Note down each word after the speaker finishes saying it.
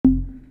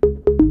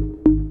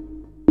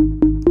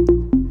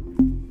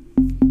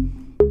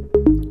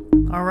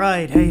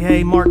right,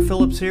 hey, Mark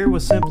Phillips here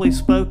with Simply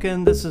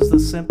Spoken. This is the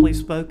Simply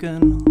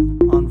Spoken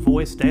on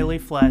Voice Daily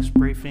Flash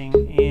Briefing,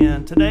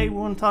 and today we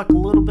want to talk a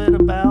little bit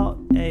about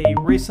a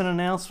recent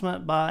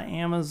announcement by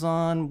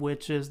Amazon,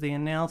 which is the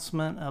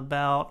announcement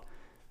about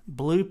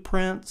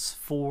blueprints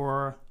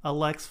for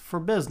Alexa for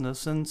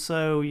Business. And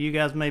so you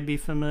guys may be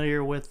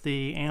familiar with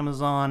the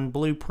Amazon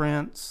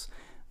blueprints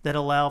that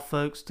allow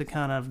folks to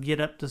kind of get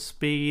up to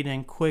speed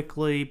and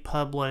quickly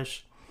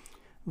publish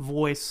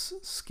voice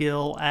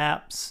skill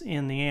apps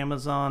in the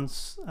Amazon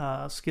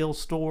skill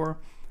store.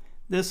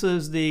 This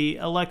is the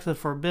Alexa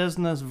for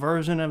Business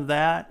version of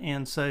that,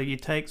 and so you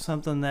take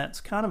something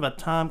that's kind of a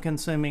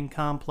time-consuming,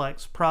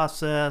 complex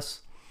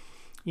process.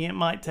 It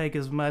might take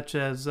as much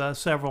as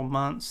several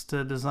months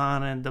to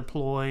design and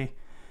deploy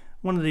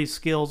one of these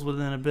skills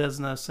within a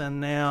business,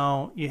 and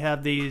now you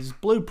have these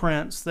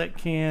blueprints that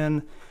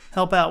can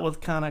help out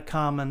with kind of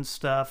common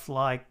stuff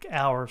like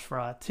hours for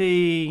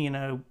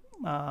IT,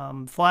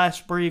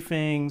 flash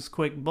briefings,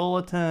 quick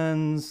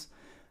bulletins,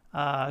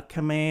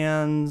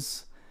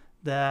 commands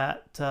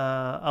that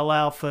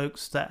allow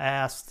folks to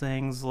ask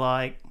things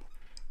like,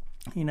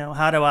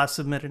 how do I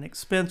submit an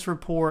expense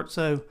report?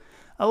 So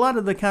a lot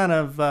of the kind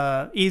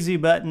of easy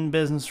button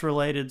business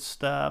related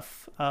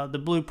stuff,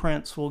 the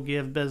blueprints will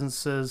give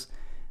businesses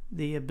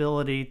the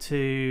ability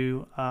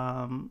to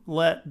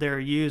let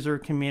their user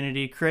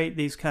community create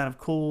these kind of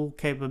cool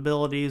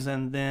capabilities,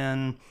 and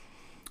then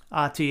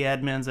IT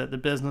admins at the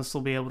business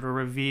will be able to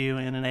review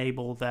and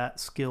enable that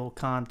skill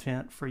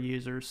content for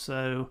users.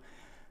 So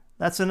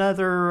that's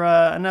another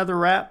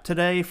wrap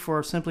today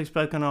for Simply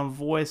Spoken on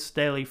Voice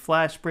Daily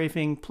Flash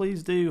Briefing.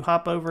 Please do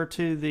hop over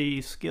to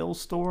the Skills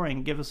Store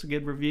and give us a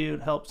good review.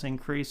 It helps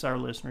increase our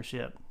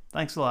listenership.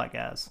 Thanks a lot,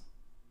 guys.